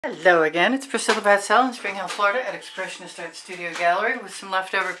Hello again, it's Priscilla Batzell in Spring Hill, Florida at Expressionist Art Studio Gallery with some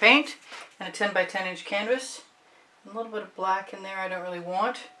leftover paint and a 10 by 10 inch canvas. A little bit of black in there I don't really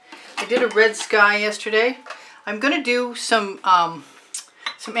want. I did a red sky yesterday. I'm going to do some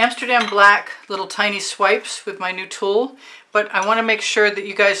Amsterdam black little tiny swipes with my new tool, but I want to make sure that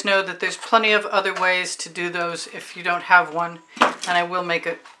you guys know that there's plenty of other ways to do those if you don't have one, and I will make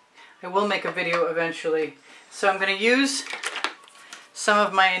a video eventually. So I'm going to use some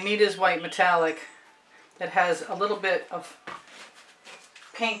of my Anita's white metallic that has a little bit of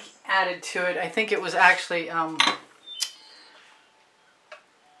pink added to it. I think it was actually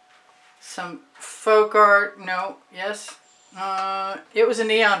some folk art. No, yes. It was a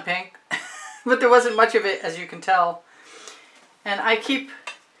neon pink, but there wasn't much of it, as you can tell. And I keep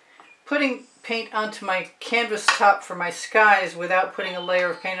putting paint onto my canvas top for my skies without putting a layer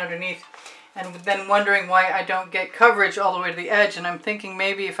of paint underneath, and then wondering why I don't get coverage all the way to the edge. And I'm thinking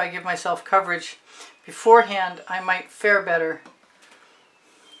maybe if I give myself coverage beforehand, I might fare better.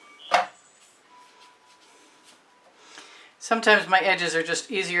 Sometimes my edges are just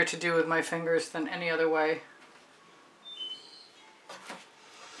easier to do with my fingers than any other way.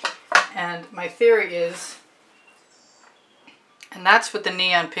 And my theory is, and that's what the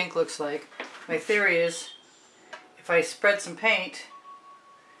neon pink looks like, my theory is if I spread some paint,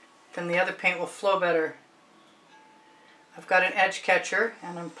 then the other paint will flow better. I've got an edge catcher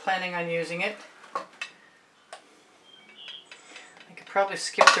and I'm planning on using it. I could probably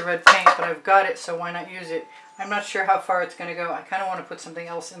skip the red paint, but I've got it, so why not use it? I'm not sure how far it's going to go. I kind of want to put something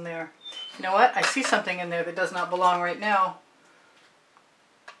else in there. You know what? I see something in there that does not belong right now.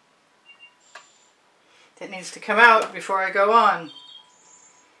 That needs to come out before I go on.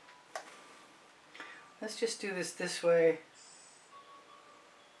 Let's just do this way.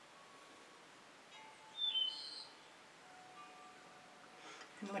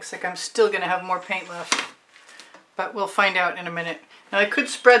 It looks like I'm still going to have more paint left, but we'll find out in a minute. Now I could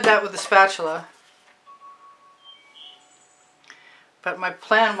spread that with a spatula, but my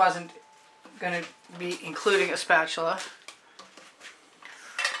plan wasn't going to be including a spatula.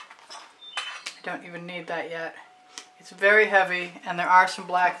 I don't even need that yet. It's very heavy and there are some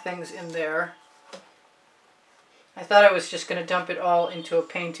black things in there. I thought I was just going to dump it all into a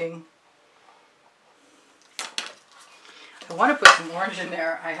painting. I want to put some orange in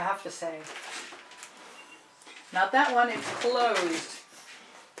there, I have to say. Not that one, it's closed.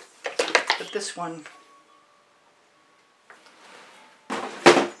 But this one.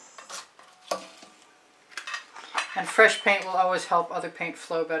 And fresh paint will always help other paint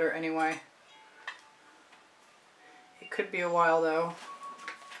flow better anyway. It could be a while though.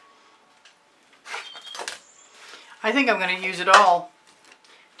 I think I'm going to use it all,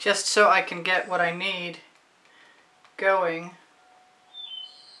 just so I can get what I need going.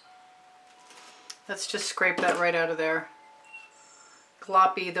 Let's just scrape that right out of there.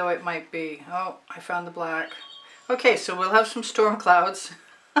 Gloppy though it might be. Oh, I found the black. Okay, so we'll have some storm clouds.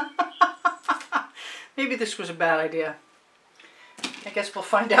 Maybe this was a bad idea. I guess we'll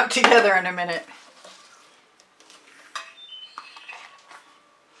find out together in a minute.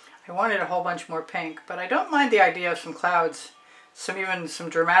 I wanted a whole bunch more pink, but I don't mind the idea of some clouds. Even some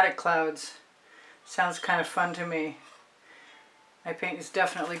dramatic clouds. Sounds kind of fun to me. My paint is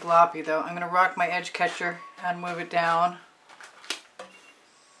definitely gloppy though. I'm going to rock my edge catcher and move it down.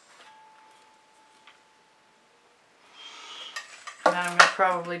 And then I'm going to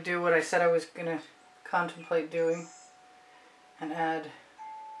probably do what I said I was going to contemplate doing and add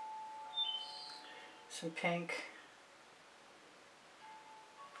some pink.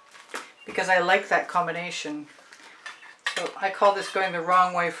 Because I like that combination. So I call this going the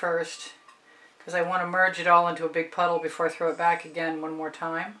wrong way first, because I want to merge it all into a big puddle before I throw it back again one more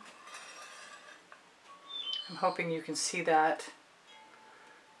time. I'm hoping you can see that.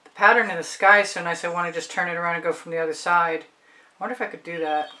 The pattern in the sky is so nice I want to just turn it around and go from the other side. I wonder if I could do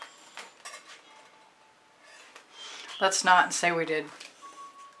that. Let's not and say we did.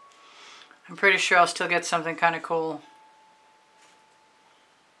 I'm pretty sure I'll still get something kind of cool.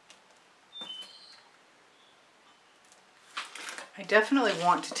 I definitely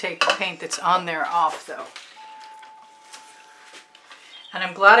want to take the paint that's on there off though. And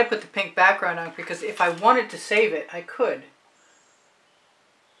I'm glad I put the pink background on, because if I wanted to save it, I could.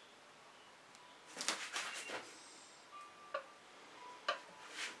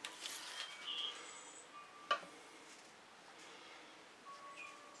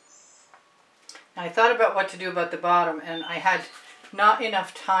 Now I thought about what to do about the bottom, and I had not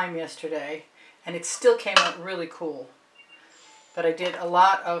enough time yesterday, and it still came out really cool. But I did a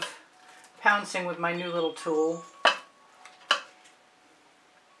lot of pouncing with my new little tool.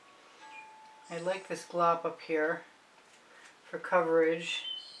 I like this glop up here for coverage.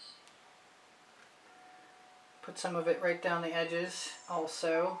 Put some of it right down the edges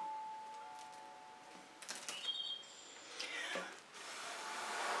also.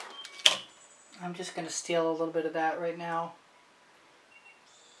 I'm just going to steal a little bit of that right now.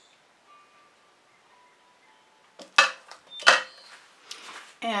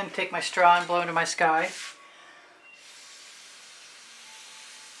 And take my straw and blow into my sky.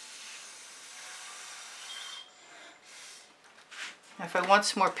 If I want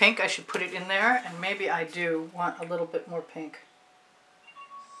some more pink, I should put it in there, and maybe I do want a little bit more pink.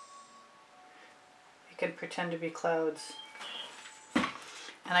 It can pretend to be clouds. And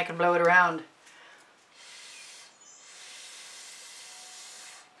I can blow it around.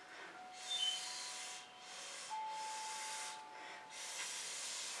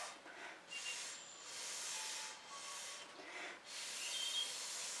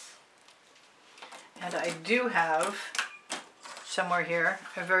 And I do have somewhere here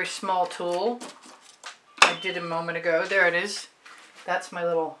a very small tool. I did a moment ago. There it is. That's my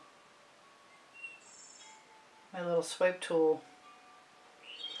little swipe tool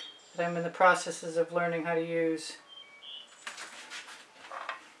that I'm in the processes of learning how to use.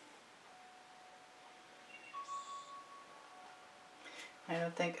 I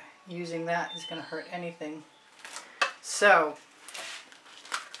don't think using that is going to hurt anything. So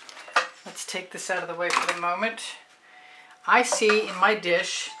let's take this out of the way for the moment. I see in my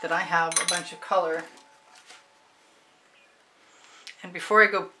dish that I have a bunch of color. And before I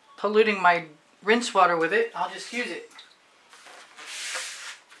go polluting my rinse water with it, I'll just use it.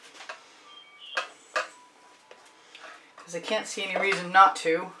 Because I can't see any reason not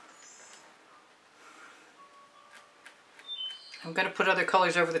to. I'm going to put other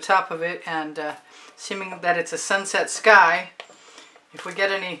colors over the top of it, and assuming that it's a sunset sky, if we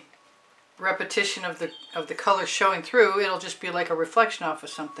get any repetition of the color showing through, it'll just be like a reflection off of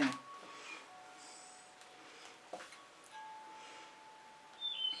something.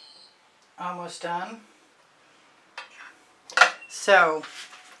 Almost done. So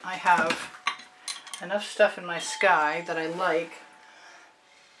I have enough stuff in my sky that I like.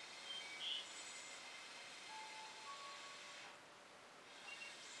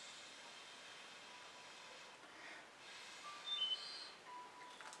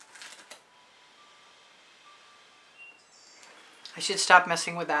 I should stop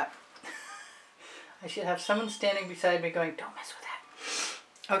messing with that. I should have someone standing beside me going, don't mess with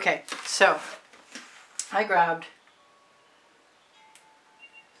that. Okay, so I grabbed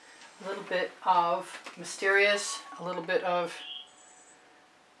a little bit of Mysterious, a little bit of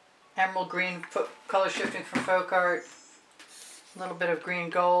emerald green color shifting from Folk Art, a little bit of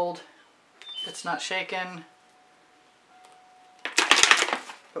green gold that's not shaken,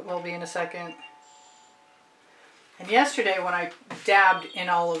 but will be in a second. And yesterday when I dabbed in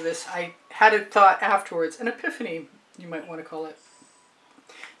all of this, I had a thought afterwards, an epiphany you might want to call it,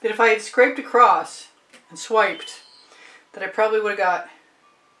 that if I had scraped across and swiped, that I probably would have got,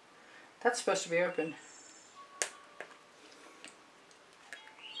 that's supposed to be open.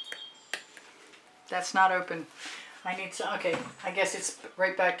 That's not open. I need some, okay, I guess it's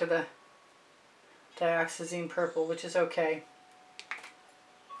right back to the dioxazine purple, which is okay.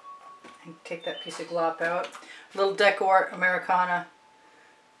 And take that piece of glop out. A little Decor Americana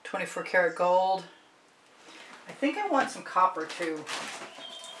 24 karat gold. I think I want some copper too,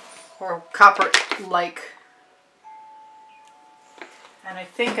 or copper-like. And I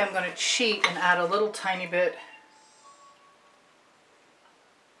think I'm going to cheat and add a little tiny bit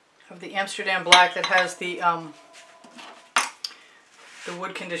of the Amsterdam black that has the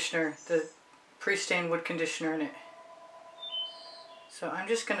wood conditioner, the pre-stained wood conditioner in it. So I'm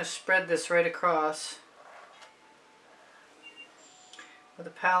just going to spread this right across with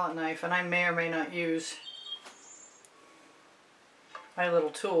a palette knife, and I may or may not use my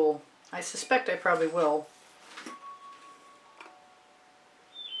little tool. I suspect I probably will.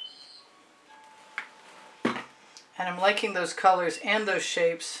 And I'm liking those colors and those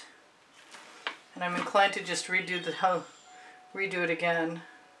shapes, and I'm inclined to just redo it again.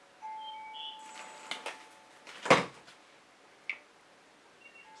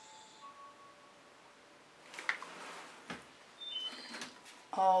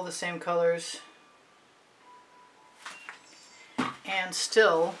 All the same colors, and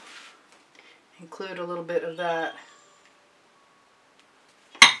still include a little bit of that.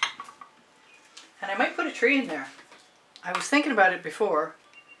 And I might put a tree in there. I was thinking about it before.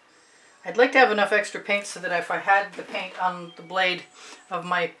 I'd like to have enough extra paint so that if I had the paint on the blade of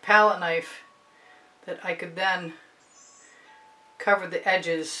my palette knife, that I could then cover the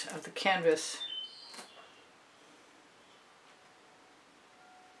edges of the canvas.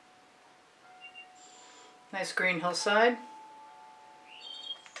 Nice green hillside.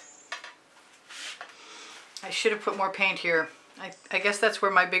 I should have put more paint here. I guess that's where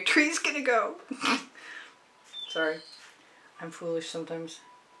my big tree's gonna go. Sorry, I'm foolish sometimes.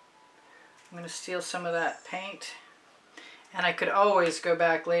 I'm gonna steal some of that paint, and I could always go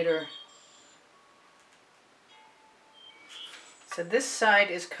back later. So this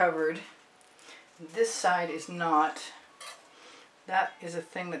side is covered, this side is not. That is a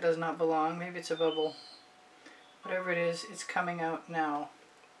thing that does not belong. Maybe it's a bubble. Whatever it is, it's coming out now.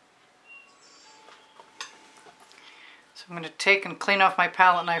 So I'm going to take and clean off my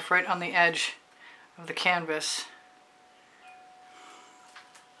palette knife right on the edge of the canvas.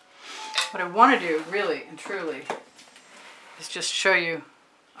 What I want to do, really and truly, is just show you.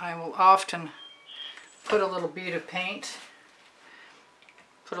 I will often put a little bead of paint,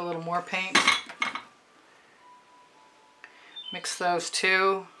 put a little more paint, mix those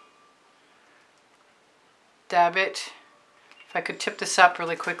two, dab it. If I could tip this up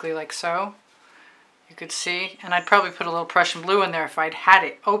really quickly like so, you could see, and I'd probably put a little Prussian blue in there if I'd had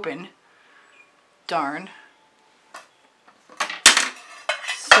it open. Darn.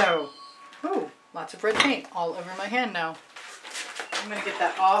 So, ooh, lots of red paint all over my hand now. I'm going to get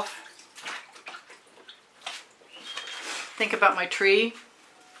that off. Think about my tree.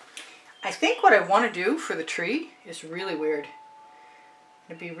 I think what I want to do for the tree is really weird.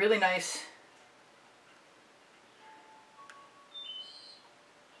 It'd be really nice.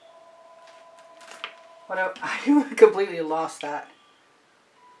 I completely lost that.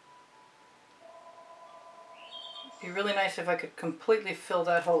 It'd be really nice if I could completely fill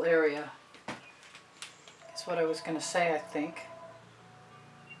that whole area. That's what I was going to say, I think.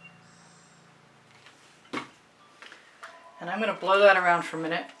 And I'm going to blow that around for a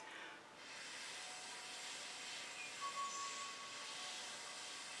minute.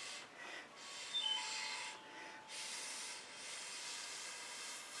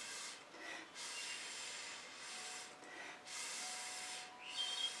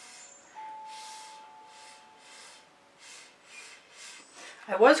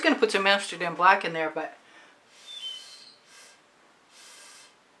 I was going to put some Amsterdam black in there, but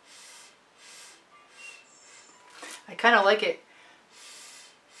I kind of like it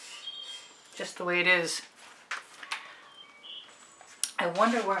just the way it is. I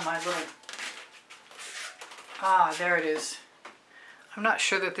wonder where my little... Ah, there it is. I'm not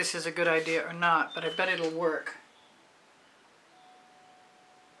sure that this is a good idea or not, but I bet it'll work.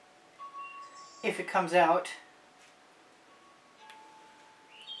 If it comes out.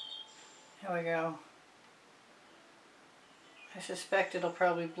 There we go. I suspect it'll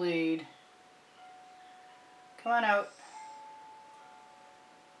probably bleed. Come on out.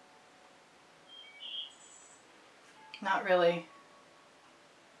 Not really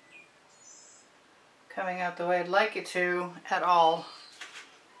coming out the way I'd like it to at all.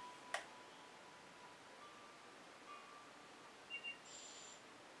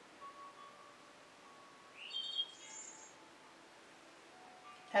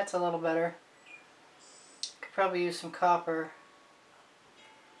 That's a little better. Could probably use some copper.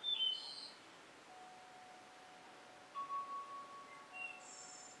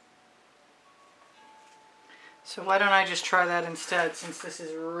 So why don't I just try that instead, since this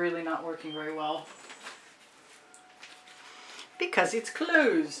is really not working very well. Because it's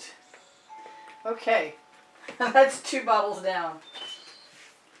closed. Okay, that's 2 bottles down.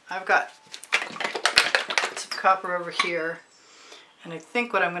 I've got some copper over here. And I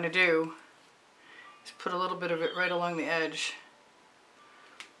think what I'm going to do is put a little bit of it right along the edge.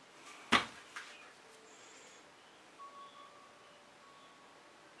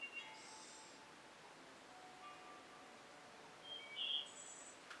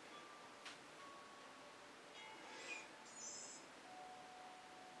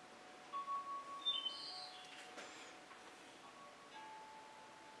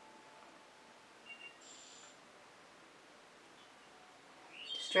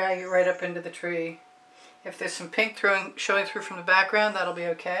 Drag it right up into the tree. If there's some pink showing through from the background, that'll be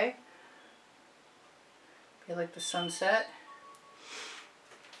okay. Be like the sunset.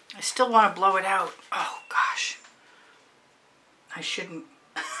 I still want to blow it out. Oh gosh. I shouldn't.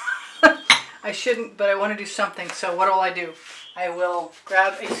 I shouldn't, but I want to do something. So what will I do? I will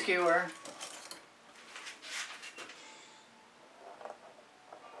grab a skewer.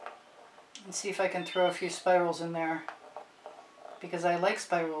 And see if I can throw a few spirals in there. Because I like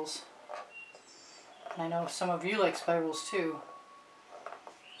spirals. And I know some of you like spirals too.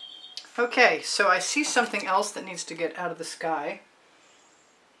 Okay, so I see something else that needs to get out of the sky.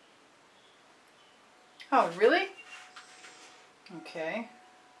 Oh, really? Okay.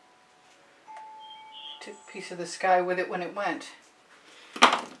 Took a piece of the sky with it when it went.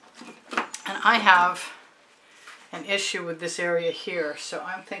 And I have an issue with this area here, so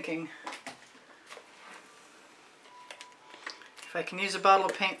I'm thinking if I can use a bottle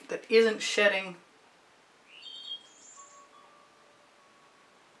of paint that isn't shedding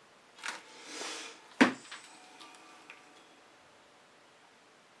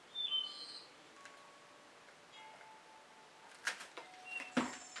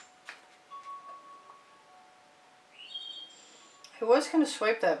I was going to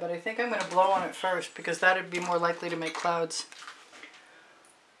swipe that, but I think I'm going to blow on it first because that would be more likely to make clouds.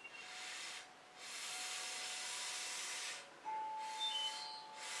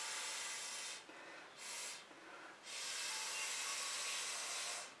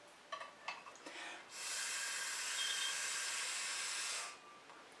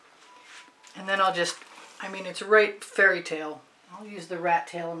 And then I'll just, I mean, it's right fairy tale. I'll use the rat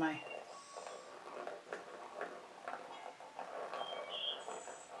tail in my...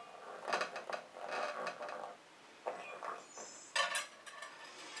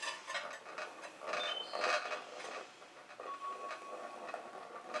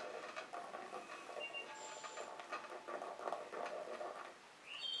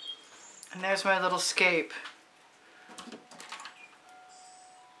 And there's my little scape.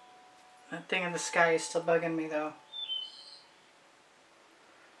 That thing in the sky is still bugging me though.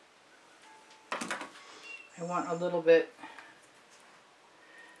 I want a little bit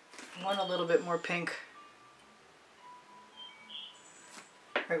more pink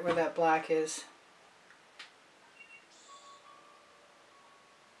right where that black is.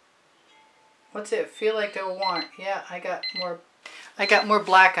 What's it feel like they'll want? Yeah, I got more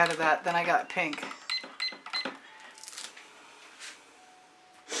black out of that than I got pink.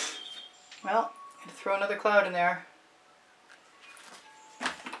 Well, I'm going to throw another cloud in there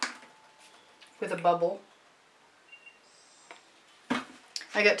with a bubble.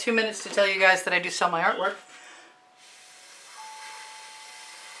 I got 2 minutes to tell you guys that I do sell my artwork.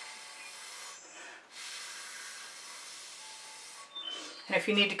 And if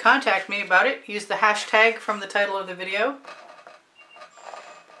you need to contact me about it, use the hashtag from the title of the video.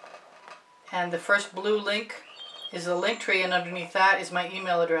 And the first blue link is the link tree, and underneath that is my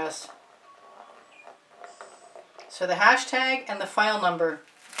email address. So the hashtag and the file number.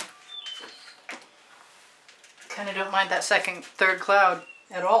 Kind of don't mind that second, third cloud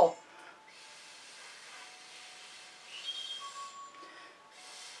at all.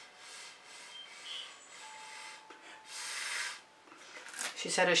 She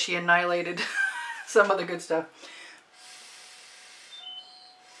said as she annihilated some other good stuff.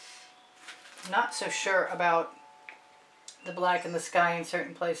 Not so sure about the black in the sky in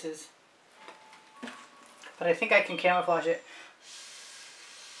certain places, but I think I can camouflage it.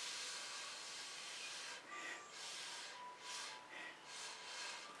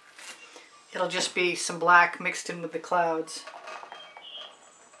 It'll just be some black mixed in with the clouds.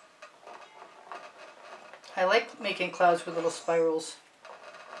 I like making clouds with little spirals.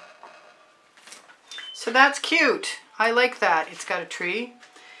 So that's cute. I like that. It's got a tree.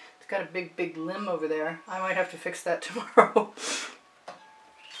 It's got a big limb over there. I might have to fix that tomorrow.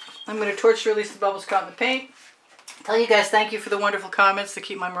 I'm going to torch release the bubbles caught in the paint. Tell you guys thank you for the wonderful comments that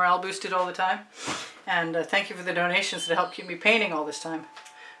keep my morale boosted all the time. And thank you for the donations that help keep me painting all this time.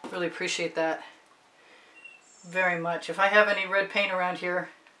 Really appreciate that very much. If I have any red paint around here,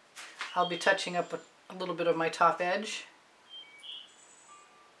 I'll be touching up a little bit of my top edge.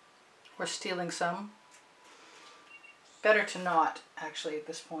 Or stealing some. Better to not, actually, at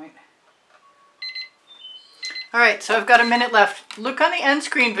this point. Alright, so I've got a minute left. Look on the end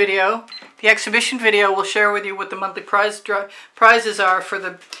screen video. The exhibition video will share with you what the monthly prizes are for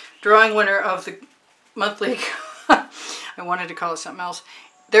the drawing winner of the monthly... I wanted to call it something else.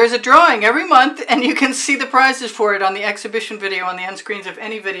 There's a drawing every month, and you can see the prizes for it on the exhibition video on the end screens of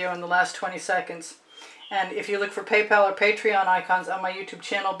any video in the last 20 seconds. And if you look for PayPal or Patreon icons on my YouTube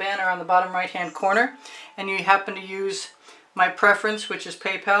channel banner on the bottom right hand corner, and you happen to use my preference, which is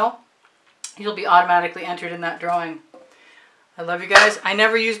PayPal, you'll be automatically entered in that drawing. I love you guys. I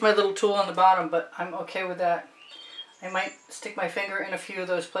never use my little tool on the bottom, but I'm okay with that. I might stick my finger in a few of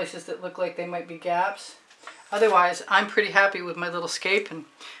those places that look like they might be gaps. Otherwise, I'm pretty happy with my little scape, and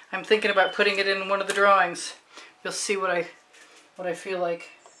I'm thinking about putting it in one of the drawings. You'll see what I feel like.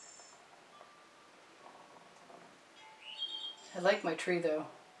 I like my tree though.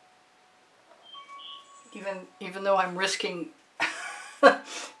 Even though I'm risking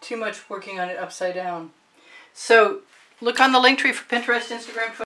too much working on it upside down. So look on the link tree for Pinterest, Instagram, Twitter.